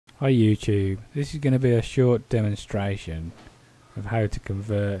Hi YouTube, this is going to be a short demonstration of how to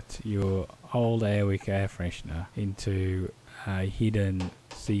convert your old Airwick air freshener into a hidden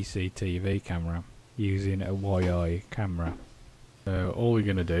CCTV camera using a YI camera. So all we're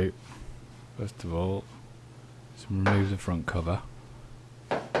going to do, first of all, is remove the front cover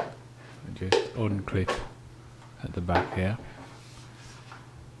and just unclip at the back here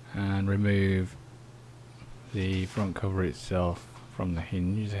and remove the front cover itself from the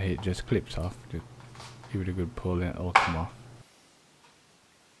hinge. It just clips off. Just give it a good pull and it'll come off.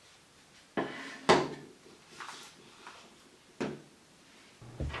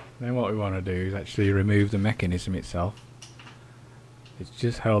 Then what we want to do is actually remove the mechanism itself. It's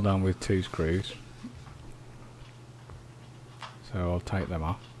just held on with 2 screws, so I'll take them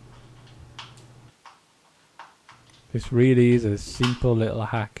off. This really is a simple little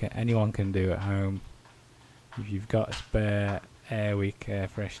hack anyone can do at home. If you've got a spare Airwick air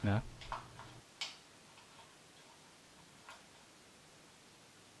freshener,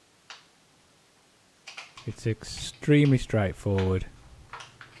 it's extremely straightforward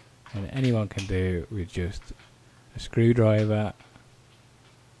and anyone can do it with just a screwdriver,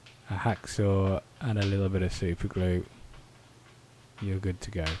 a hacksaw and a little bit of super glue. You're good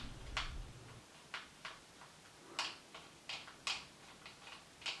to go.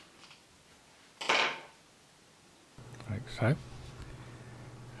 Like so.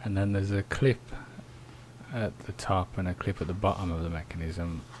 And then there's a clip at the top and a clip at the bottom of the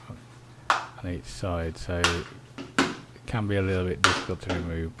mechanism on each side, so it can be a little bit difficult to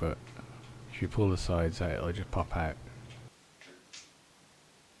remove, but if you pull the sides out it'll just pop out.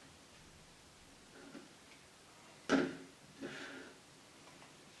 And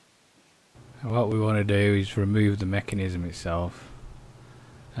what we want to do is remove the mechanism itself,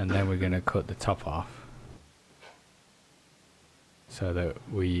 and then we're going to cut the top off so that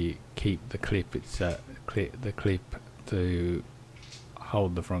we keep the clip the clip to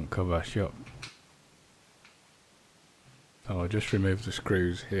hold the front cover shut. So I'll just remove the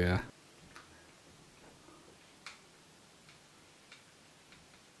screws here.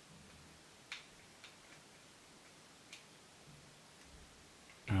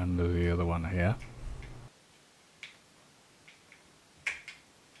 And the other one here.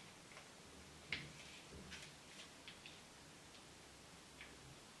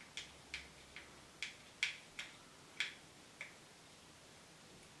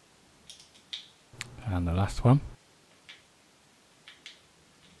 And the last one.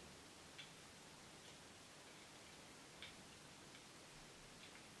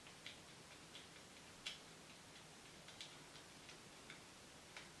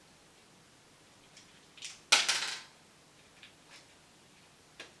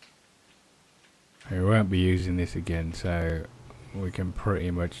 We won't be using this again, so we can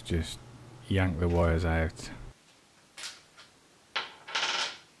pretty much just yank the wires out.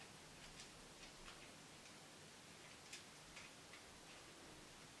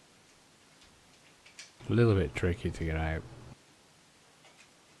 A little bit tricky to get out.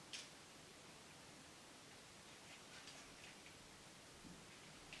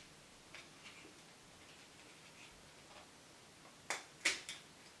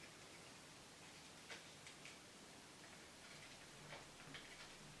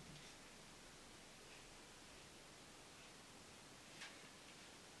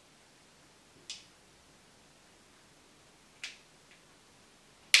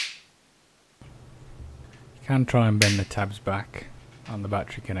 You can try and bend the tabs back on the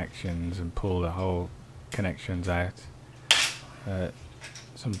battery connections and pull the whole connections out.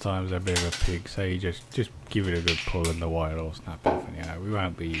 Sometimes they're a bit of a pig, so you just give it a good pull and the wire will snap off, and you know, we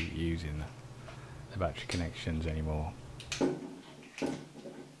won't be using the battery connections anymore. The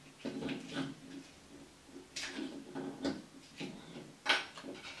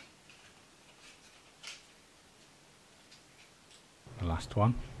last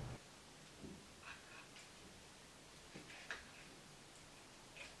one.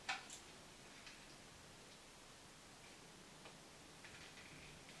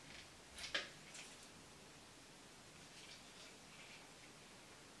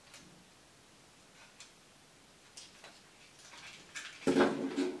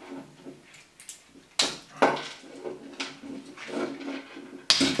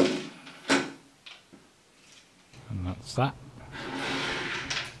 And that's that.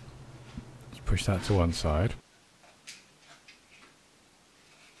 Let's push that to one side.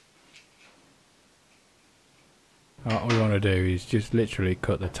 What we want to do is just literally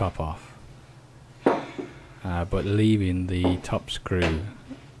cut the top off, but leaving the top screw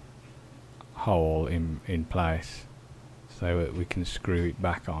hole in place so that we can screw it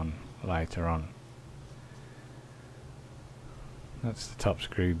back on later on. That's the top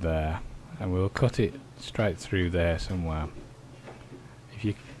screw there, and we'll cut it straight through there somewhere.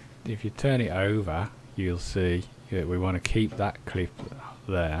 If you turn it over, you'll see that we want to keep that clip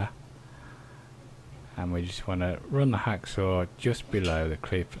there, and we just want to run the hacksaw just below the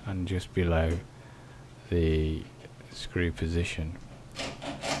clip and just below the screw position.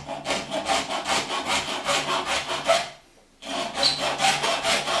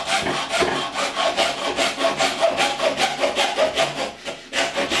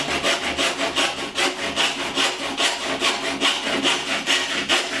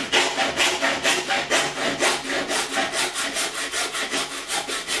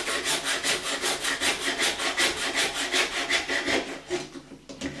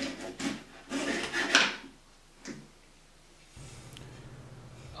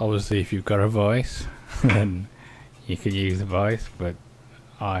 Obviously, if you've got a vice, then you can use a vice, but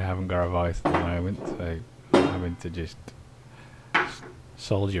I haven't got a vice at the moment, so I'm having to just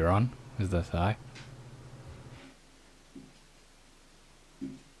soldier on, as they say.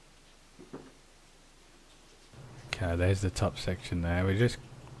 Okay, there's the top section there. We just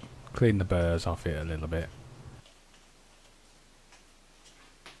clean the burrs off it a little bit.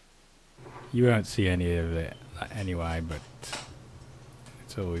 You won't see any of it anyway, but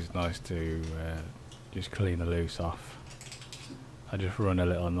it's always nice to just clean the loose off. I just run a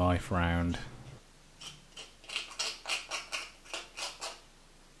little knife round.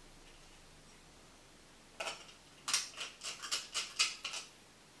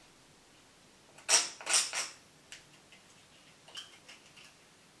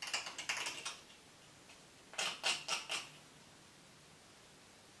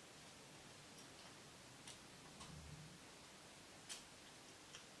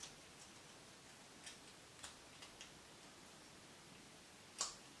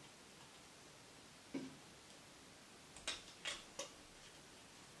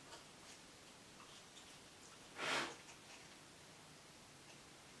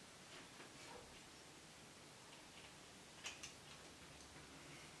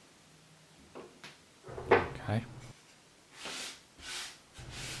 Okay.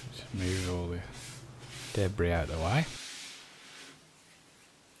 Just move all the debris out of the way.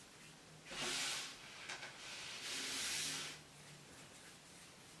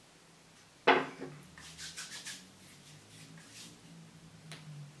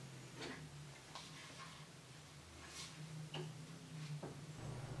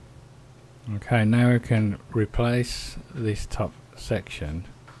 Okay, now we can replace this top section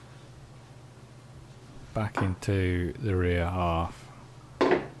back into the rear half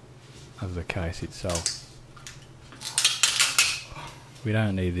of the case itself. We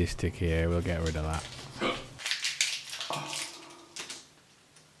don't need this stick here, we'll get rid of that.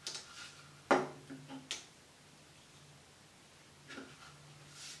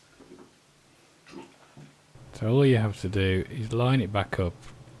 So all you have to do is line it back up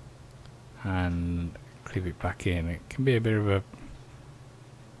and clip it back in. It can be a bit of a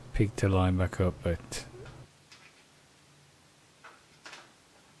pig to line back up, but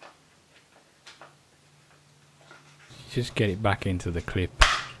just get it back into the clip,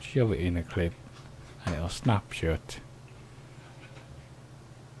 shove it in a clip and it'll snap shut,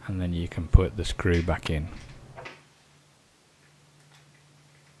 and then you can put the screw back in.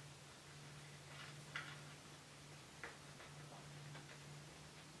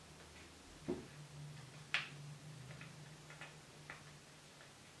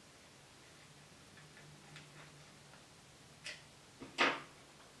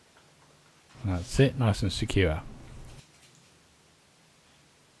 That's it, nice and secure.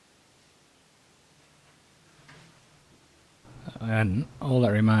 And all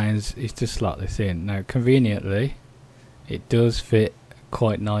that remains is to slot this in. Now conveniently it does fit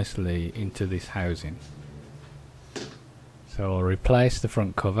quite nicely into this housing. So I'll replace the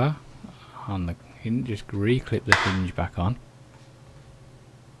front cover on the hinge, just re-clip the hinge back on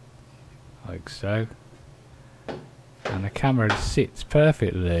like so, and the camera sits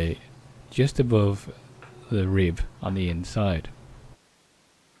perfectly just above the rib on the inside.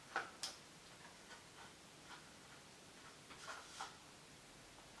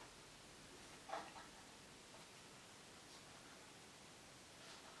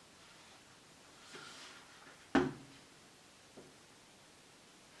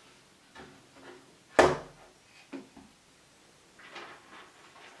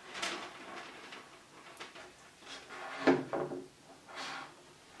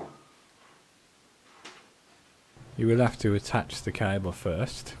 You will have to attach the cable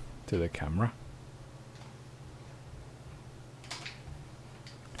first to the camera.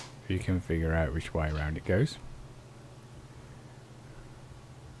 you can figure out which way around it goes.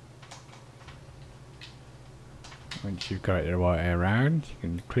 Once you've got it the right way around, you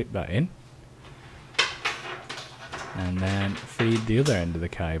can clip that in and then feed the other end of the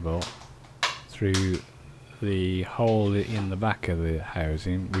cable through the hole in the back of the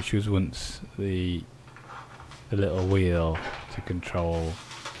housing, which was once the little wheel to control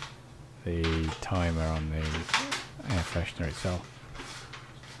the timer on the air freshener itself.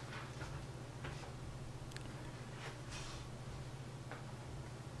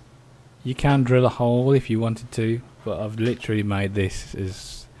 You can drill a hole if you wanted to, but I've literally made this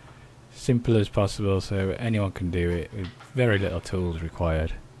as simple as possible so anyone can do it with very little tools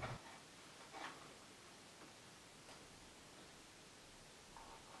required.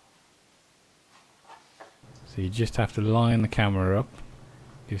 So you just have to line the camera up,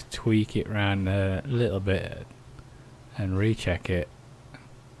 just tweak it around a little bit and recheck it,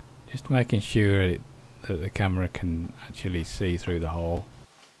 just making sure that the camera can actually see through the hole.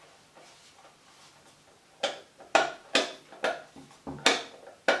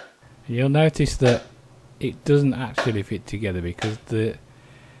 You'll notice that it doesn't actually fit together because the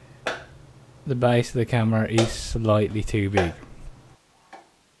base of the camera is slightly too big.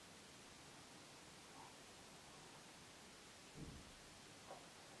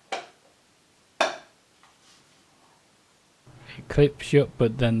 It clips shut,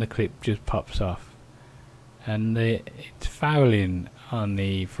 but then the clip just pops off, and it's fouling on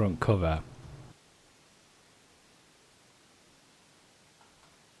the front cover.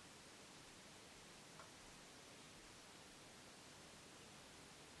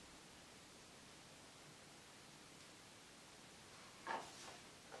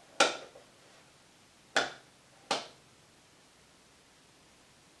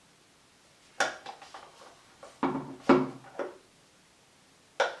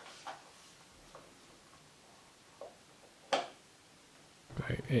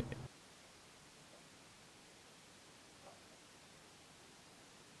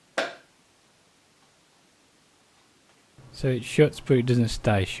 So it shuts, but it doesn't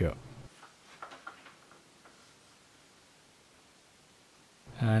stay shut.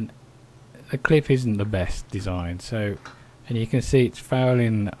 And the clip isn't the best design, so, and you can see it's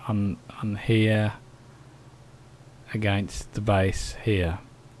fouling on here against the base here.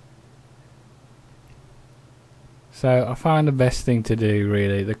 So I find the best thing to do,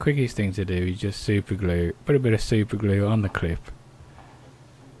 really, the quickest thing to do is just super glue, put a bit of super glue on the clip.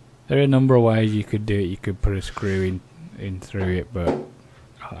 There are a number of ways you could do it. You could put a screw in through it, but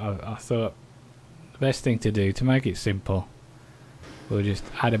I thought the best thing to do to make it simple, we'll just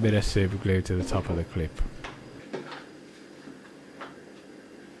add a bit of super glue to the top of the clip.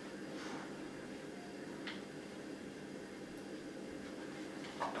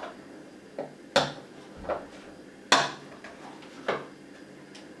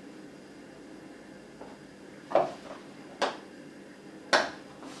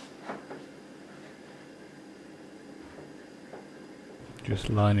 Just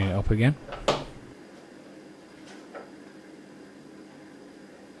lining it up again.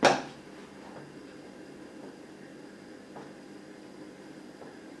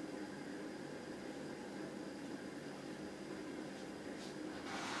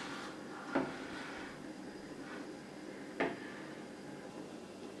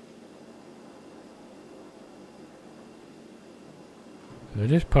 So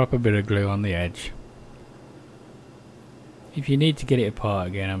just pop a bit of glue on the edge. If you need to get it apart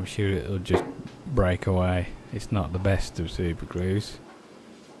again, I'm sure it'll just break away. It's not the best of super glues.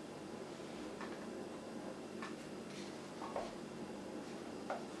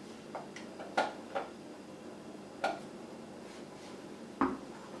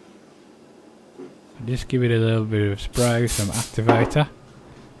 Just give it a little bit of spray, some activator,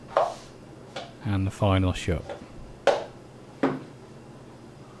 and the final shut.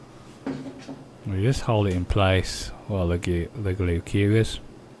 We just hold it in place while the glue cures.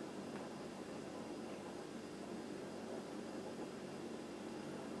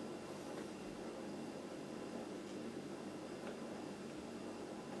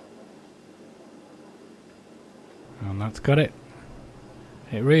 And that's got it.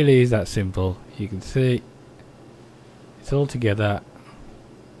 It really is that simple. You can see it's all together.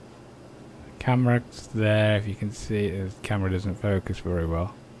 The camera's there, if you can see it, the camera doesn't focus very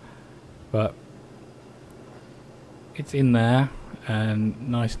well, but it's in there and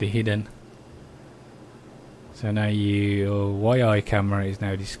nicely hidden. So now your YI camera is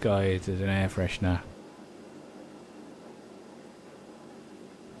now disguised as an air freshener.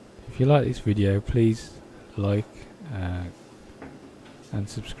 If you like this video, please like, and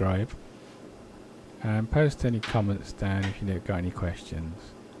subscribe, and post any comments down if you've got any questions.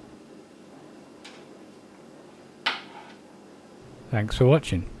 Thanks for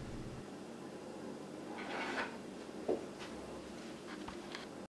watching.